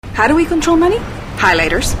How do we control money?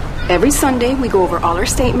 Highlighters. Every Sunday, we go over all our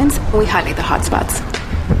statements and we highlight the hot spots.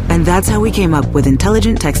 And that's how we came up with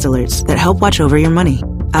intelligent text alerts that help watch over your money.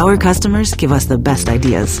 Our customers give us the best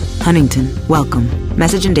ideas. Huntington, welcome.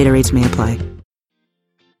 Message and data rates may apply.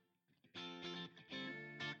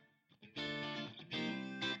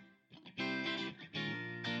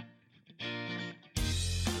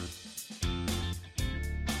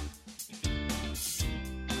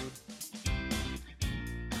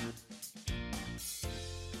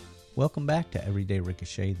 Welcome back to Everyday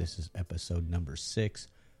Ricochet. This is episode number 6.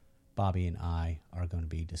 Bobby and I are going to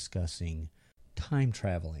be discussing time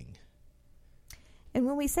traveling. And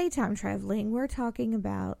when we say time traveling, we're talking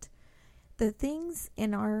about the things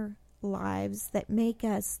in our lives that make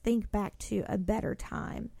us think back to a better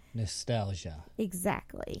time. Nostalgia.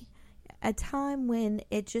 Exactly. A time when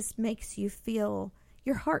it just makes you feel,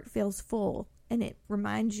 your heart feels full, and it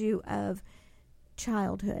reminds you of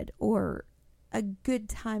childhood or a good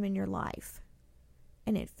time in your life,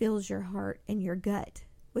 and it fills your heart and your gut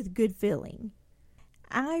with good feeling.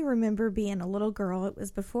 I remember being a little girl. It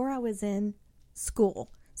was before I was in school,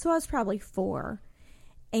 so I was probably 4,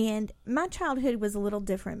 and my childhood was a little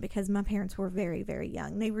different because my parents were very, very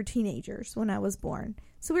young. They were teenagers when I was born,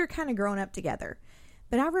 so we were kind of growing up together.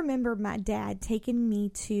 But I remember my dad taking me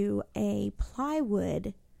to a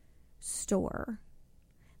plywood store.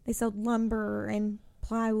 They sold lumber and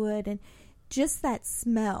plywood, and just that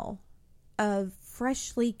smell of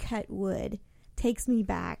freshly cut wood takes me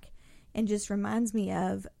back and just reminds me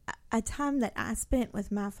of a time that I spent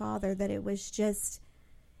with my father, that it was just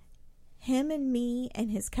him and me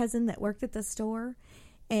and his cousin that worked at the store,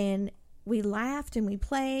 and we laughed and we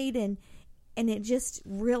played, and it just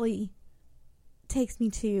really takes me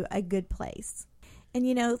to a good place. And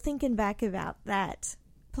you know, thinking back about that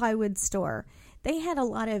plywood store, they had a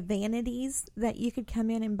lot of vanities that you could come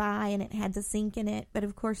in and buy, and it had the sink in it. But,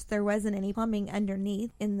 of course, there wasn't any plumbing underneath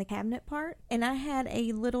in the cabinet part. And I had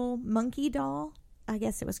a little monkey doll. I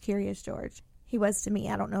guess it was Curious George. He was to me.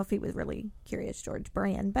 I don't know if he was really Curious George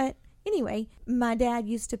brand. But anyway, my dad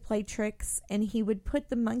used to play tricks, and he would put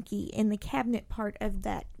the monkey in the cabinet part of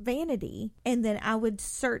that vanity. And then I would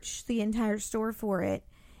search the entire store for it,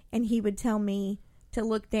 and he would tell me to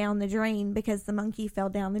look down the drain because the monkey fell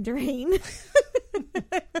down the drain.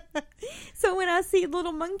 So when I see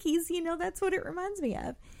little monkeys, you know, that's what it reminds me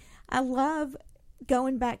of. I love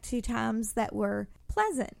going back to times that were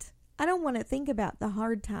pleasant. I don't want to think about the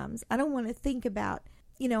hard times. I don't want to think about,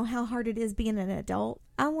 you know, how hard it is being an adult.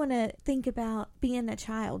 I want to think about being a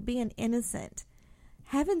child, being innocent,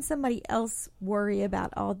 having somebody else worry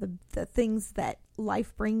about all the things that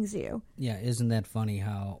life brings you. Yeah, isn't that funny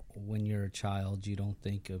how when you're a child you don't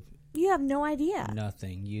think of... You have no idea.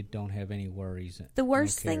 Nothing. You don't have any worries. The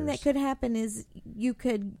worst thing that could happen is you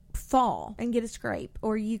could fall and get a scrape,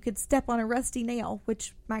 or you could step on a rusty nail,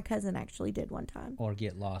 which my cousin actually did one time. Or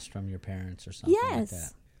get lost from your parents or something like that.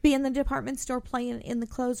 Yes. Be in the department store playing in the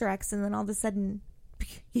clothes racks, and then all of a sudden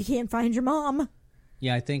you can't find your mom.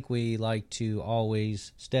 Yeah, I think we like to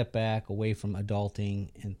always step back away from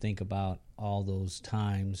adulting and think about all those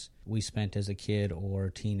times we spent as a kid or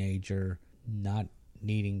teenager not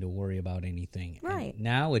needing to worry about anything. Right. And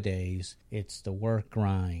nowadays, it's the work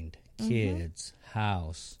grind, kids,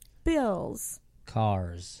 house, bills,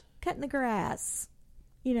 cars, cutting the grass,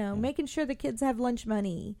 you know, making sure the kids have lunch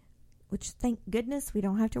money, which thank goodness we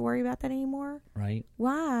don't have to worry about that anymore. Right.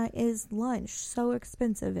 Why is lunch so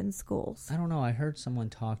expensive in schools? I don't know. I heard someone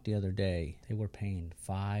talk the other day. They were paying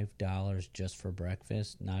 $5 just for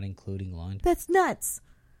breakfast, not including lunch. That's nuts.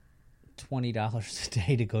 $20 a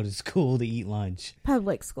day to go to school to eat lunch.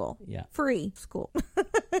 Public school. Yeah. Free school.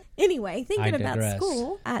 Anyway, thinking about digress.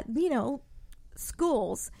 school, you know,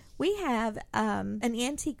 schools, we have an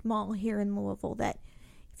antique mall here in Louisville that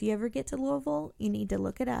if you ever get to Louisville, you need to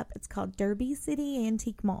look it up. It's called Derby City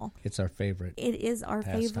Antique Mall. It's our favorite. It is our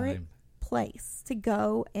favorite pastime. place to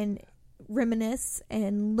go and reminisce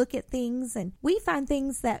and look at things. And we find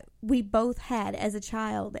things that we both had as a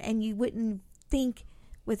child, and you wouldn't think,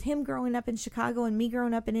 with him growing up in Chicago and me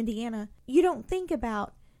growing up in Indiana, you don't think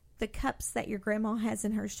about the cups that your grandma has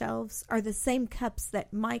in her shelves are the same cups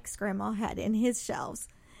that Mike's grandma had in his shelves.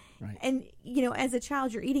 Right. And, you know, as a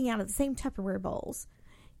child, you're eating out of the same Tupperware bowls.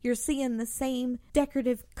 You're seeing the same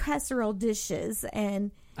decorative casserole dishes.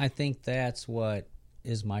 And I think that's what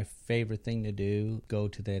is my favorite thing to do, go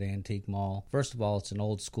to that antique mall. First of all, it's an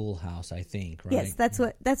old schoolhouse, I think, right? yes, that's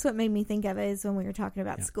what made me think of it, is when we were talking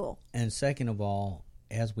about school. And second of all,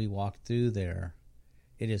 as we walk through there,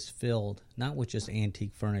 it is filled not with just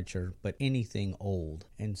antique furniture, but anything old.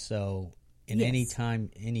 And so And Yes.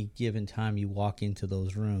 any given time you walk into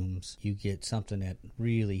those rooms, you get something that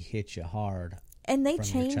really hits you hard And they from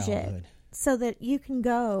your change it childhood. so that you can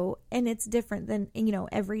go and it's different than,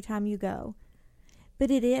 every time you go. But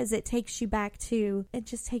it just takes you back to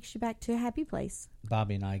a happy place.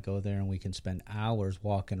 Bobby and I go there and we can spend hours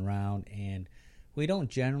walking around, and we don't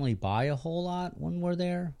generally buy a whole lot when we're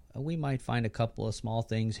there. We might find a couple of small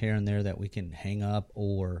things here and there that we can hang up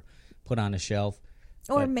or put on a shelf.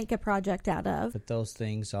 Or But- make a project out of. But those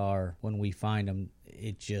things are, when we find them,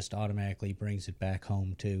 it just automatically brings it back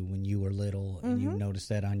home to when you were little, and you noticed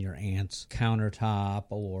that on your aunt's countertop,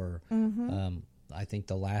 or I think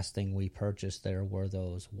the last thing we purchased there were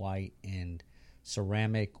those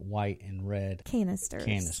ceramic white and red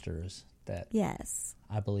canisters that Yes.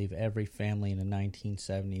 I believe every family in the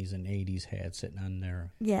 1970s and 80s had sitting on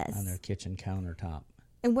their Yes. kitchen countertop.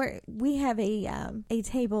 And we have a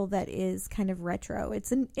table that is kind of retro.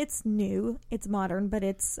 It's new, it's modern, but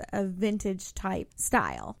it's a vintage type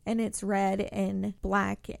style, and it's red and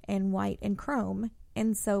black and white and chrome.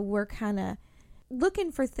 And so we're kind of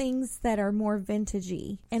looking for things that are more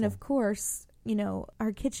vintagey. And of course,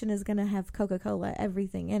 our kitchen is going to have Coca-Cola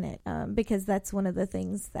everything in it, because that's one of the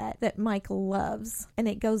things that Michael loves, and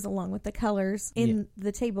it goes along with the colors in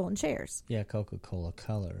the table and chairs. Yeah, Coca-Cola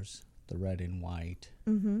colors, the red and white.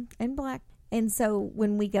 And black. And so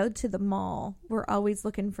when we go to the mall, we're always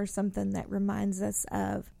looking for something that reminds us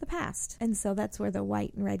of the past. And so that's where the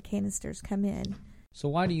white and red canisters come in. So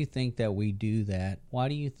why do you think that we do that? Why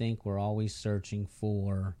do you think we're always searching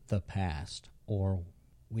for the past, or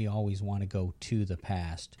we always want to go to the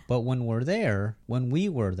past? But when we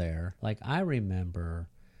were there, like I remember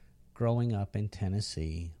growing up in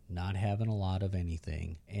Tennessee, not having a lot of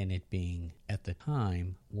anything, and it being, at the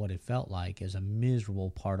time, what it felt like as a miserable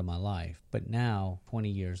part of my life. But now, 20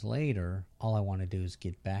 years later, all I want to do is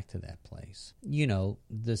get back to that place.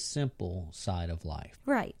 The simple side of life.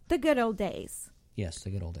 Right. The good old days. Yes, the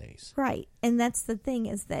good old days. Right. And that's the thing,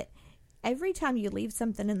 is that every time you leave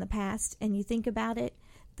something in the past and you think about it,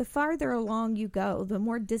 the farther along you go, the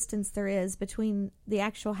more distance there is between the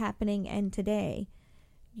actual happening and today.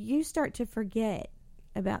 You start to forget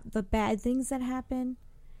about the bad things that happen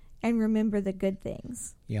and remember the good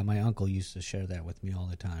things. Yeah, my uncle used to share that with me all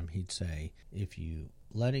the time. He'd say, if you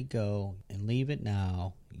let it go and leave it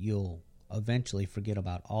now, you'll eventually forget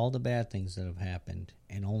about all the bad things that have happened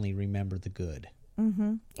and only remember the good.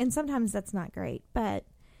 And sometimes that's not great, but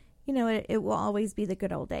it will always be the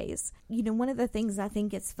good old days. One of the things I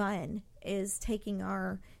think is fun is taking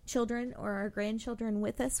our children or our grandchildren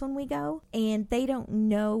with us when we go, and they don't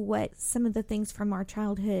know what some of the things from our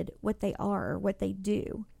childhood, what they are or what they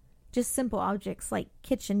do. Just simple objects like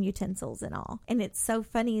kitchen utensils and all. And it's so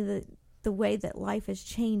funny that the way that life has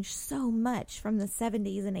changed so much from the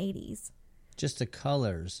 70s and 80s. Just the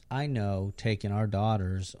colors. I know, taking our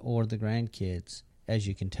daughters or the grandkids, as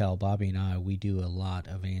you can tell, Bobby and I, we do a lot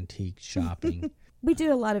of antique shopping. We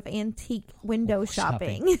do a lot of antique window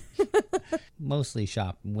shopping. Mostly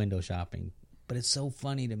window shopping. But it's so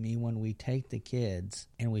funny to me when we take the kids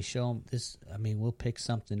and we show them this. I mean, we'll pick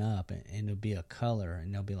something up and it'll be a color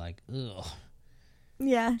and they'll be like, ugh.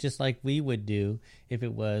 Yeah. Just like we would do if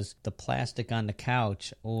it was the plastic on the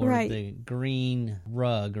couch or the green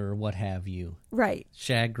rug or what have you. Right.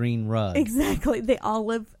 Shag green rug. Exactly. The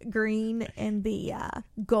olive green and the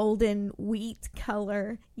golden wheat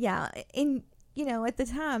color. Yeah. And, at the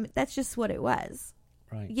time, that's just what it was.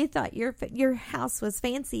 Right. You thought your house was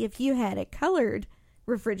fancy if you had a colored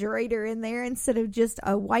refrigerator in there instead of just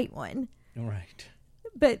a white one. Right.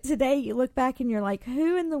 But today you look back and you're like,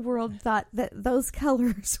 who in the world thought that those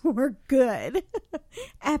colors were good?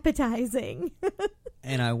 Appetizing.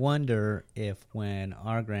 And I wonder if when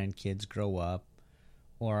our grandkids grow up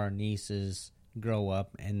or our nieces grow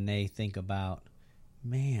up and they think about,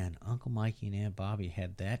 man, Uncle Mikey and Aunt Bobby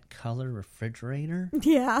had that color refrigerator?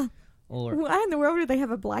 Yeah. Or why in the world do they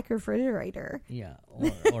have a black refrigerator? Yeah,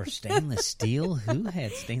 or stainless steel? Who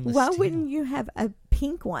had stainless Why steel? wouldn't you have a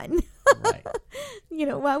pink one? Right.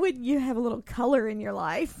 Why wouldn't you have a little color in your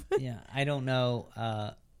life? Yeah, I don't know.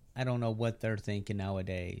 I don't know what they're thinking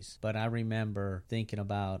nowadays, but I remember thinking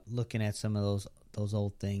about looking at some of those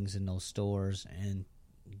old things in those stores, and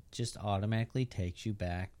just automatically takes you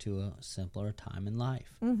back to a simpler time in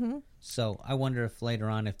life. Mm-hmm. So I wonder if later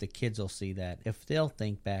on, if the kids will see that, if they'll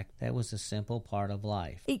think back, that was a simple part of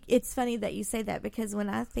life. It's funny that you say that, because when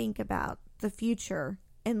I think about the future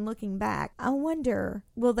and looking back, I wonder,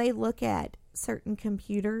 will they look at certain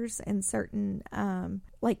computers and certain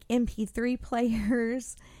like MP3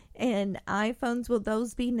 players And iPhones, will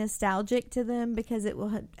those be nostalgic to them because it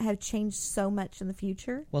will have changed so much in the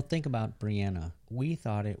future? Well, think about Brianna. We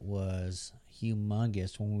thought it was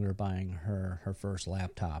humongous when we were buying her first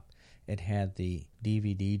laptop. It had the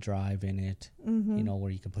DVD drive in it,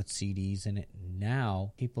 where you could put CDs in it.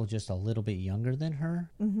 Now, people just a little bit younger than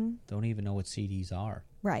her don't even know what CDs are.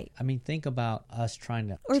 Right. I mean, think about us trying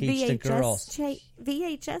to or teach the girls.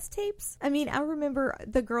 VHS tapes. I mean, I remember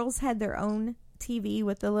the girls had their own TV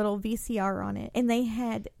with the little VCR on it, and they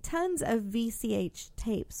had tons of VCH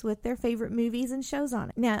tapes with their favorite movies and shows on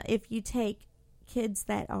it. Now, if you take kids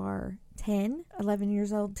that are 10, 11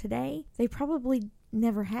 years old today, they probably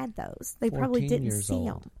never had those. They probably didn't see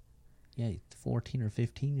them. Yeah, 14 or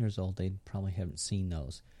 15 years old, they probably haven't seen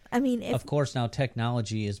those. I mean, of course, now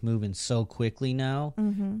technology is moving so quickly now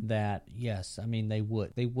that, yes, I mean, they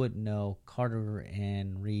wouldn't know. Carter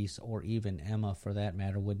and Reese, or even Emma for that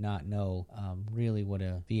matter, would not know really what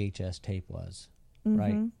a VHS tape was,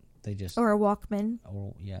 right? They just... Or a Walkman.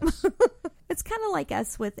 Or, yes. It's kind of like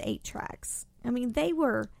us with 8-tracks. I mean, they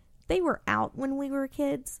were out when we were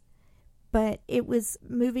kids, but it was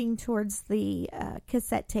moving towards the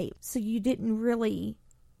cassette tape. So you didn't really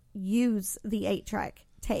use the 8-track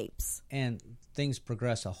tapes. And things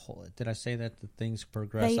progress a whole... Did I say that? Things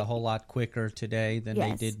progress a whole lot quicker today than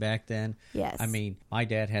they did back then? Yes. I mean, my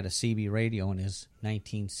dad had a CB radio in his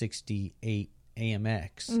 1968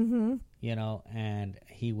 AMX, and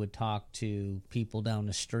he would talk to people down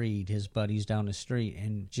the street, his buddies down the street,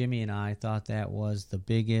 and Jimmy and I thought that was the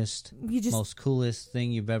biggest, most coolest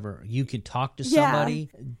thing you could talk to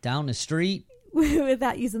somebody down the street.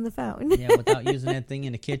 Without using the phone. Yeah, without using that thing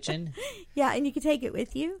in the kitchen. Yeah, and you could take it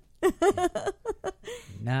with you.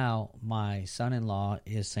 Now, my son-in-law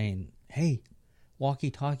is saying, hey,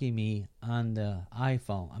 walkie-talkie me on the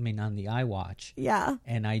iPhone. I mean, on the iWatch. Yeah.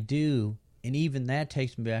 And I do. And even that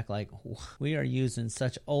takes me back, like, we are using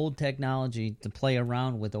such old technology to play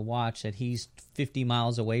around with a watch that he's 50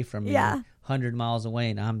 miles away from me, 100 miles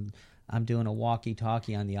away, and I'm doing a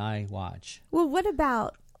walkie-talkie on the iWatch. Well, what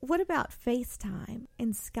about FaceTime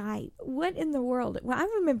and Skype? What in the world? Well, I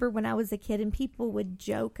remember when I was a kid and people would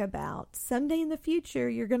joke about someday in the future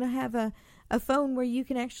you're going to have a phone where you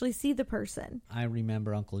can actually see the person. I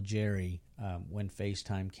remember Uncle Jerry, when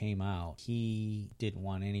FaceTime came out, he didn't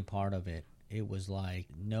want any part of it. It was like,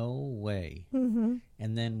 no way. And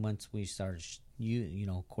then once we started,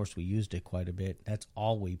 of course we used it quite a bit. That's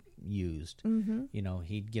all we used.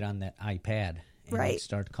 He'd get on that iPad and he'd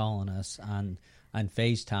start calling us on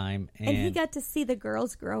FaceTime. And he got to see the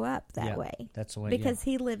girls grow up that way. That's the way, because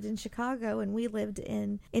he lived in Chicago and we lived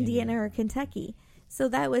in Indiana or Kentucky. So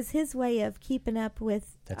that was his way of keeping up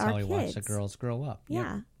with our kids. That's how he watched the girls grow up.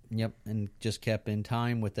 Yeah. Yep, and just kept in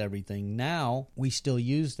time with everything. Now, we still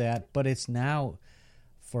use that, but it's now,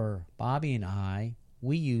 for Bobby and I,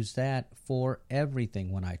 we use that for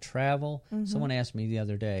everything. When I travel, someone asked me the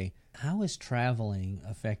other day, how is traveling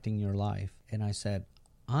affecting your life? And I said,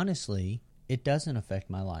 honestly, it doesn't affect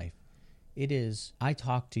my life. It is, I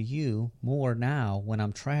talk to you more now when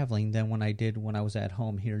I'm traveling than when I did when I was at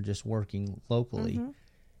home here just working locally.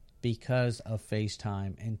 Because of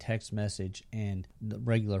FaceTime and text message and the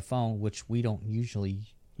regular phone, which we don't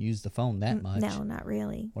usually use the phone that much. No, not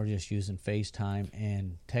really. We're just using FaceTime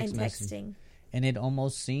and text messaging. Texting. And it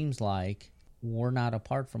almost seems like we're not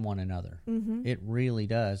apart from one another. It really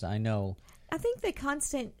does. I know. I think the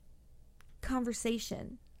constant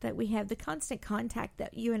conversation that we have, the constant contact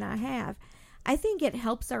that you and I have, I think it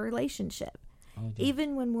helps our relationship.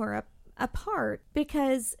 Even when we're apart,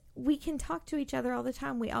 because we can talk to each other all the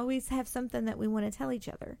time. We always have something that we want to tell each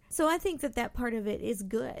other. So I think that part of it is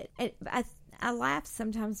good. I laugh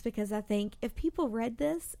sometimes because I think if people read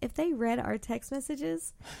this, if they read our text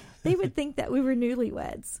messages, they would think that we were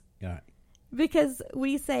newlyweds. Yeah. Because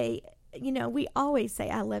we say, we always say,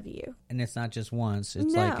 I love you. And it's not just once.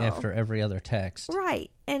 It's like after every other text.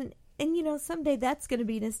 Right. And someday that's going to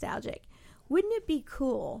be nostalgic. Wouldn't it be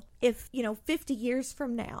cool if, 50 years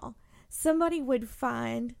from now, somebody would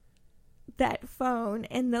find that phone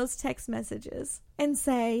and those text messages and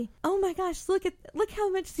say, oh my gosh, look how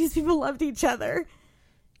much these people loved each other.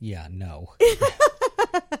 Yeah, no.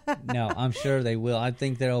 No, I'm sure they will. I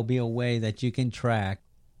think there'll be a way that you can track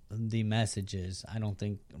the messages. I don't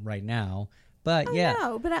think right now, but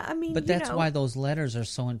no, but I mean, but that's why those letters are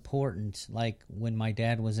so important. Like when my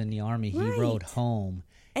dad was in the Army, he wrote home.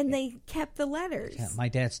 And they kept the letters. Yeah, my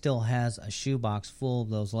dad still has a shoebox full of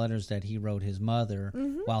those letters that he wrote his mother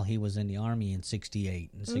while he was in the Army in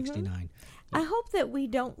 68 and 69. I hope that we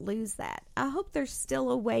don't lose that. I hope there's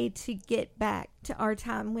still a way to get back to our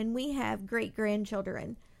time when we have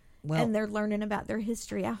great-grandchildren Well, and they're learning about their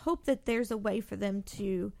history. I hope that there's a way for them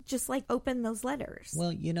to just like open those letters.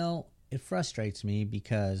 Well, it frustrates me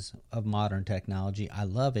because of modern technology. I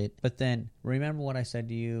love it. But then remember what I said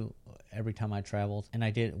to you every time I traveled? And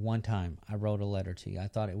I did it one time. I wrote a letter to you. I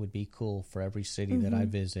thought it would be cool for every city that I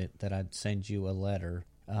visit that I'd send you a letter,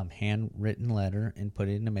 handwritten letter, and put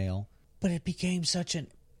it in the mail. But it became such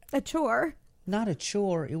a chore. Not a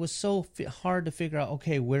chore. It was so hard to figure out,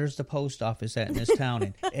 okay, where's the post office at in this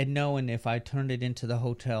town? And knowing if I turned it into the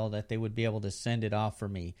hotel that they would be able to send it off for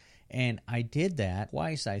me. And I did that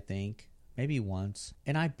twice, I think, maybe once,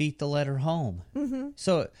 and I beat the letter home. Mm-hmm.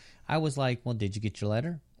 So I was like, well, did you get your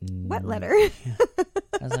letter? What letter? Yeah.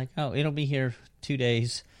 I was like, oh, it'll be here 2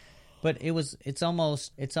 days. But it's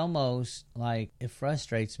almost like it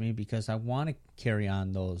frustrates me because I want to carry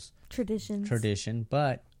on those tradition,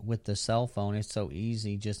 but with the cell phone, it's so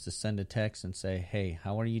easy just to send a text and say, hey,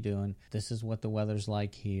 how are you doing? This is what the weather's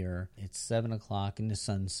like here. It's 7 o'clock and the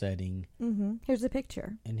sun's setting. Mm-hmm. Here's a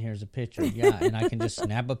picture. And here's a picture, yeah. And I can just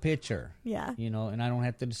snap a picture. Yeah. And I don't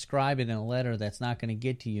have to describe it in a letter that's not going to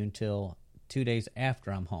get to you until 2 days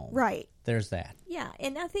after I'm home. Right. There's that. Yeah,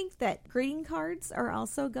 and I think that greeting cards are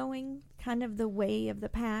also going kind of the way of the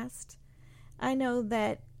past. I know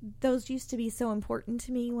that those used to be so important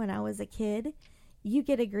to me when I was a kid. You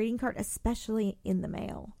get a greeting card, especially in the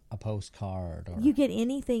mail. A postcard. Or... You get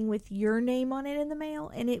anything with your name on it in the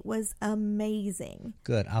mail, and it was amazing.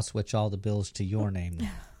 Good. I'll switch all the bills to your name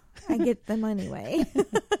now. I get them anyway.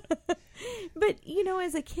 But,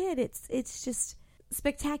 as a kid, it's just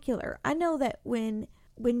spectacular. I know that when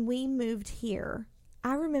we moved here,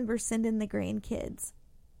 I remember sending the grandkids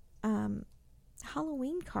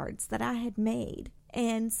Halloween cards that I had made.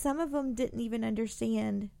 And some of them didn't even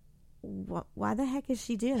understand why the heck is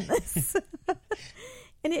she doing this?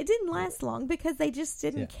 And it didn't last long because they just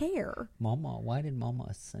didn't care. Mama, why did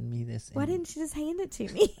Mama send me this? Why didn't she just hand it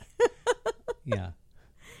to me? Yeah.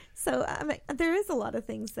 So, there is a lot of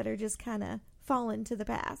things that are just kind of fallen to the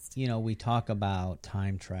past. We talk about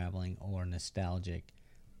time traveling or nostalgic.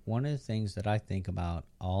 One of the things that I think about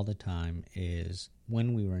all the time is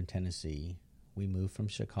when we were in Tennessee, we moved from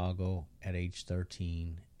Chicago at age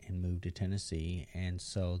 13 and moved to Tennessee. And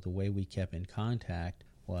so the way we kept in contact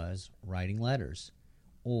was writing letters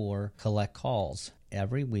or collect calls.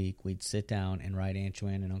 Every week we'd sit down and write Aunt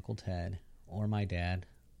Joanne and Uncle Ted or my dad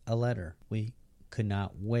a letter. We could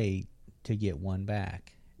not wait to get one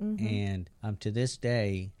back. Mm-hmm. And to this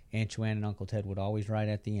day, Aunt Joanne and Uncle Ted would always write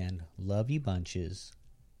at the end, love you bunches,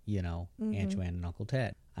 mm-hmm. Aunt Joanne and Uncle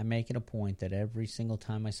Ted. I make it a point that every single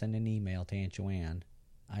time I send an email to Aunt Joanne,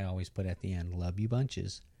 I always put at the end, love you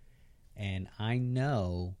bunches. And I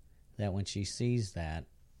know that when she sees that,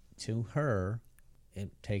 to her,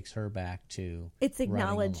 it takes her back to... It's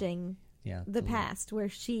acknowledging the past where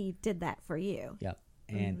she did that for you. Yep.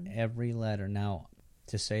 And every letter... Now,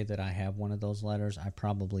 to say that I have one of those letters, I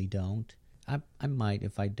probably don't. I might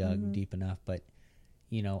if I dug deep enough, but,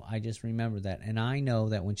 I just remember that. And I know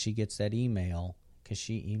that when she gets that email, because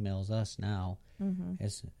she emails us now,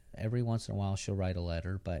 as every once in a while she'll write a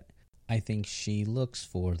letter, but I think she looks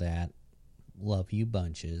for that love you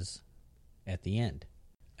bunches at the end.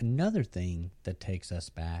 Another thing that takes us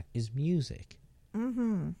back is music.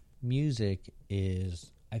 Mm-hmm. Music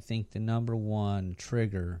is, I think, the number one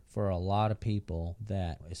trigger for a lot of people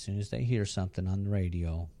that as soon as they hear something on the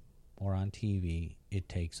radio or on TV, it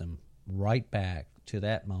takes them right back to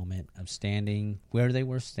that moment of standing where they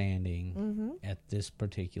were standing at this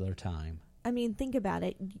particular time. I mean, think about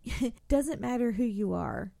it. Doesn't matter who you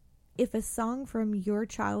are. If a song from your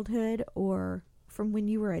childhood or from when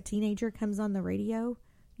you were a teenager comes on the radio,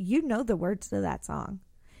 you know the words to that song.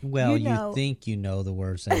 Well, you think you know the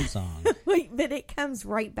words to that song. But it comes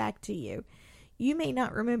right back to you. You may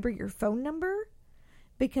not remember your phone number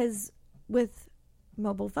because with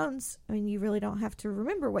mobile phones, I mean, you really don't have to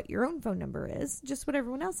remember what your own phone number is, just what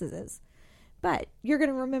everyone else's is. But you're going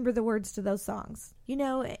to remember the words to those songs.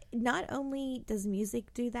 Not only does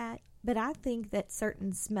music do that, but I think that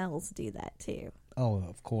certain smells do that too. Oh,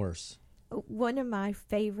 of course. One of my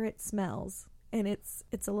favorite smells, and it's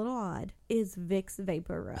a little odd, is Vicks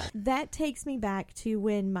Vapor Rub. That takes me back to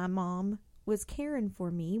when my mom was caring for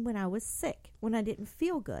me when I was sick, when I didn't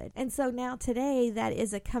feel good. And so now today, that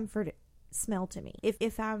is a comfort smell to me.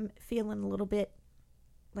 If I'm feeling a little bit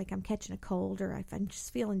like I'm catching a cold or if I'm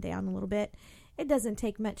just feeling down a little bit, it doesn't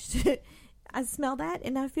take much to... I smell that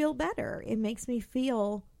and I feel better. It makes me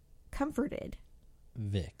feel comforted.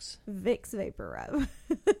 Vicks Vapor Rub.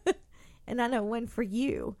 And I know one for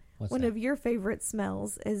you. What's one that? of your favorite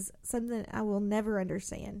smells is something I will never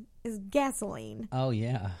understand, is gasoline. Oh,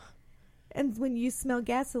 yeah. And when you smell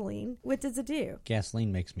gasoline, what does it do?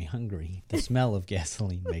 Gasoline makes me hungry. The smell of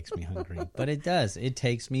gasoline makes me hungry. But it does. It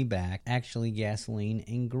takes me back. Actually, gasoline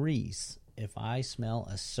and grease. If I smell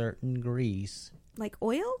a certain grease... Like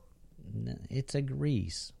oil? It's a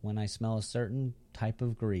grease. When I smell a certain type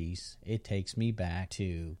of grease, it takes me back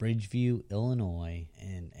to Bridgeview, Illinois,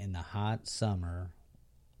 and in the hot summer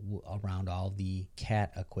around all the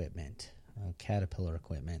cat equipment. Caterpillar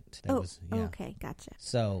equipment. Okay, gotcha.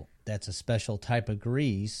 So that's a special type of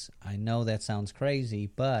grease. I know that sounds crazy,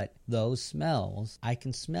 but those smells, I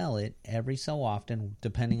can smell it every so often,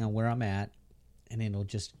 depending on where I'm at, and it'll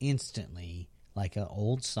just instantly, like an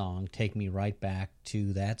old song, take me right back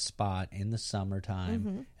to that spot in the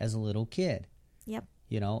summertime as a little kid. Yep.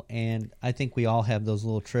 You know, and I think we all have those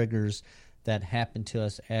little triggers that happen to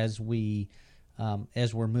us as we're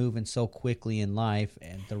moving so quickly in life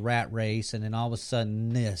and the rat race, and then all of a sudden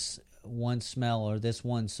this one smell or this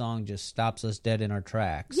one song just stops us dead in our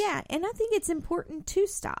tracks. Yeah, and I think it's important to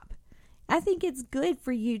stop. I think it's good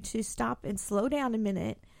for you to stop and slow down a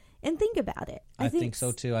minute and think about it. I think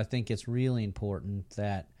so too. I think it's really important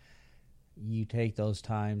that you take those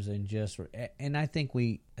times and I think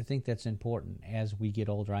that's important as we get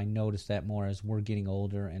older. I notice that more as we're getting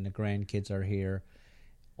older and the grandkids are here,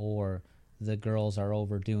 or the girls are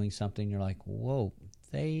over doing something. You're like, whoa,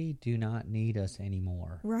 they do not need us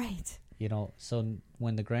anymore. Right. You know, so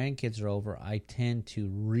when the grandkids are over, I tend to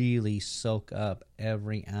really soak up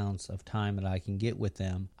every ounce of time that I can get with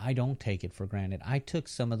them. I don't take it for granted. I took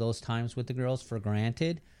some of those times with the girls for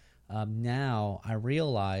granted. Now I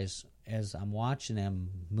realize as I'm watching them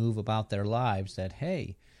move about their lives that,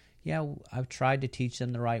 hey, yeah, I've tried to teach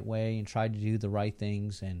them the right way and tried to do the right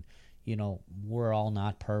things, and you know, we're all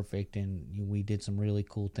not perfect, and we did some really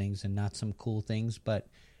cool things and not some cool things. But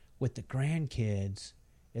with the grandkids,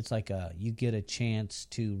 it's like you get a chance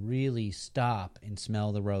to really stop and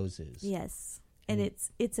smell the roses. Yes, and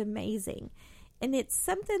it's amazing. And it's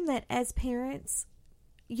something that as parents,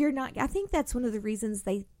 you're not... I think that's one of the reasons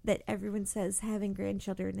that everyone says having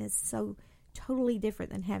grandchildren is so totally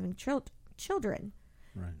different than having children.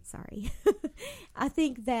 Right. Sorry. I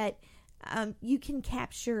think that you can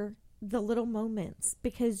capture the little moments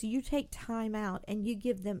because you take time out and you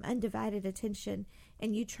give them undivided attention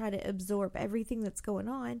and you try to absorb everything that's going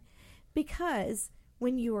on, because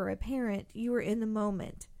when you were a parent, you were in the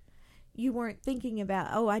moment. You weren't thinking about,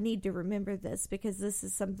 oh, I need to remember this because this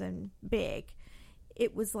is something big.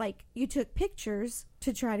 It was like you took pictures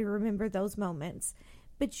to try to remember those moments,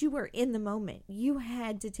 but you were in the moment. You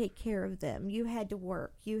had to take care of them. You had to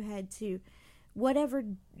work. You had to... whatever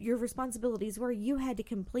your responsibilities were, you had to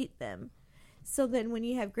complete them. So then when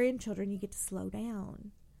you have grandchildren, you get to slow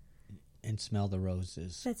down. And smell the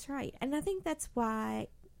roses. That's right. And I think that's why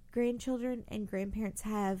grandchildren and grandparents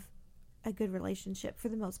have a good relationship for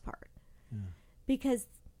the most part. Yeah. Because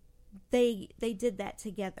they did that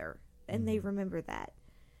together, and they remember that.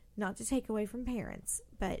 Not to take away from parents,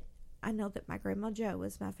 but I know that my Grandma Jo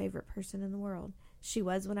was my favorite person in the world. She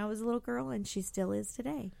was when I was a little girl, and she still is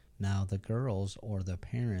today. Now the girls or the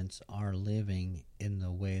parents are living in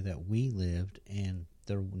the way that we lived, and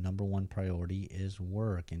their number one priority is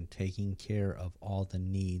work and taking care of all the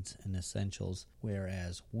needs and essentials,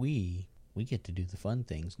 whereas we get to do the fun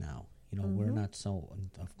things now. You know, we're not so...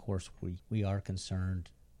 Of course, we are concerned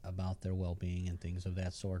about their well-being and things of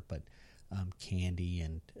that sort, but candy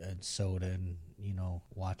and soda and, you know,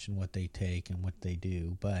 watching what they take and what they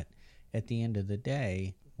do. But at the end of the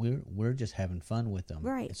day... We're just having fun with them.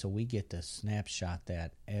 Right. So we get to snapshot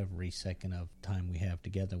that every second of time we have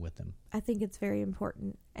together with them. I think it's very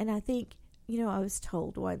important. And I think, you know, I was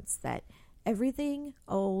told once that everything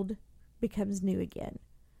old becomes new again.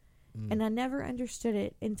 And I never understood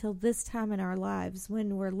it until this time in our lives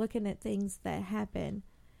when we're looking at things that happen.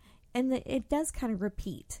 And it does kind of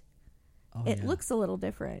repeat. Oh, it looks a little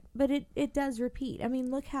different, but it does repeat. I mean,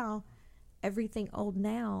 look how everything old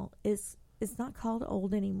now is... It's not called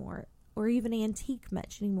old anymore or even antique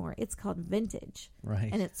much anymore. It's called vintage. Right.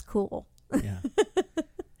 And it's cool. Yeah.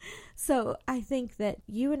 So I think that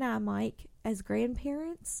you and I, Mike, as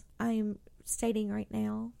grandparents, I am stating right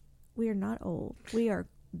now, we are not old. We are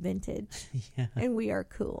vintage. Yeah. And we are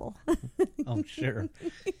cool. Oh, sure.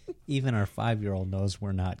 Even our 5-year-old knows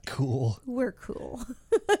we're not cool. We're cool.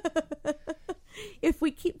 If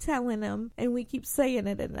we keep telling them and we keep saying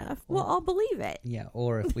it enough, we'll all believe it. Yeah,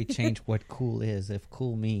 or if we change what cool is. If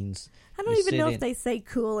cool means... I don't even know if they say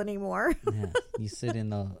cool anymore. Yeah, you sit in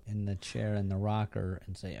the chair in the rocker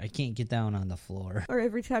and say, I can't get down on the floor. Or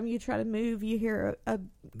every time you try to move, you hear a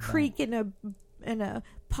creak and a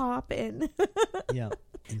pop and... Yeah.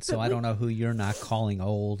 And so I don't know who you're not calling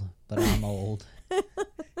old, but I'm old.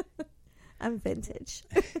 I'm vintage.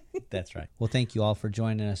 That's right. Well, thank you all for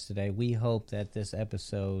joining us today. We hope that this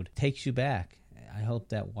episode takes you back. I hope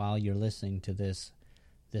that while you're listening to this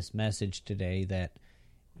message today, that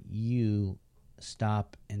you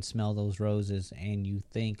stop and smell those roses and you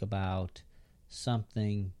think about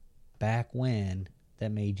something back when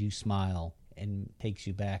that made you smile and takes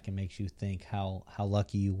you back and makes you think how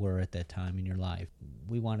lucky you were at that time in your life.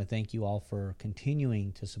 We want to thank you all for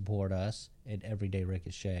continuing to support us at Everyday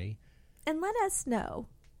Ricochet. And let us know.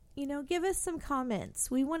 Give us some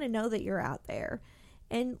comments. We want to know that you're out there.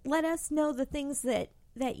 And let us know the things that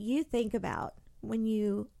you think about when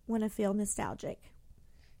you want to feel nostalgic.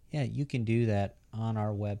 Yeah, you can do that on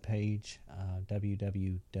our webpage,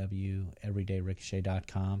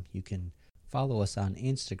 www.everydayricochet.com. You can follow us on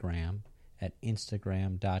Instagram at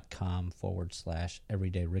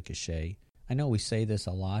instagram.com/everydayricochet. I know we say this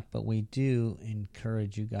a lot, but we do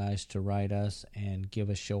encourage you guys to write us and give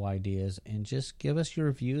us show ideas and just give us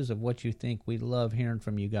your views of what you think. We love hearing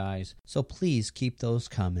from you guys. So please keep those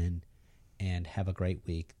coming and have a great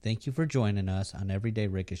week. Thank you for joining us on Everyday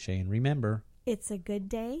Ricochet. And remember, it's a good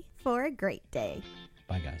day for a great day.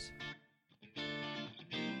 Bye, guys.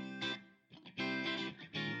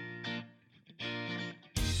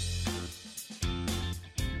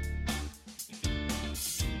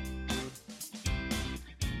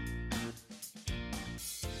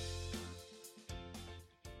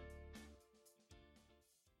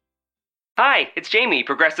 Hi, it's Jamie,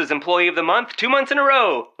 Progressive's Employee of the Month, 2 months in a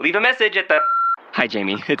row. Leave a message at the... Hi,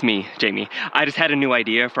 Jamie. It's me, Jamie. I just had a new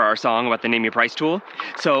idea for our song about the Name Your Price tool.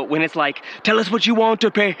 So when it's like, tell us what you want to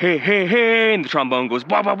pay, hey, hey, hey, and the trombone goes,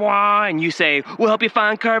 blah, blah, blah, and you say, we'll help you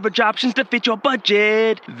find coverage options to fit your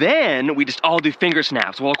budget. Then we just all do finger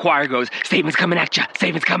snaps while a choir goes, savings coming at ya,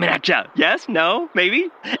 savings coming at ya. Yes? No? Maybe?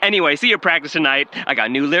 Anyway, see your practice tonight. I got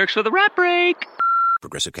new lyrics for the rap break.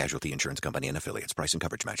 Progressive Casualty Insurance Company and Affiliates. Price and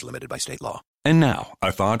coverage match limited by state law. And now,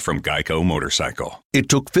 a thought from Geico Motorcycle. It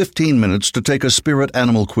took 15 minutes to take a spirit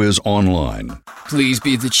animal quiz online. Please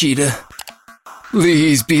be the cheetah.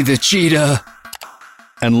 Please be the cheetah.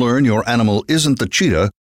 And learn your animal isn't the cheetah,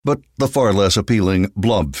 but the far less appealing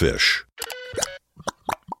blobfish.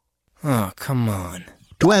 Oh, come on.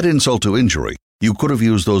 To add insult to injury, you could have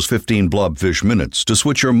used those 15 blobfish minutes to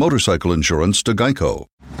switch your motorcycle insurance to Geico.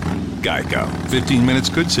 Geico. 15 minutes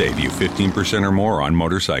could save you 15% or more on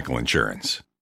motorcycle insurance.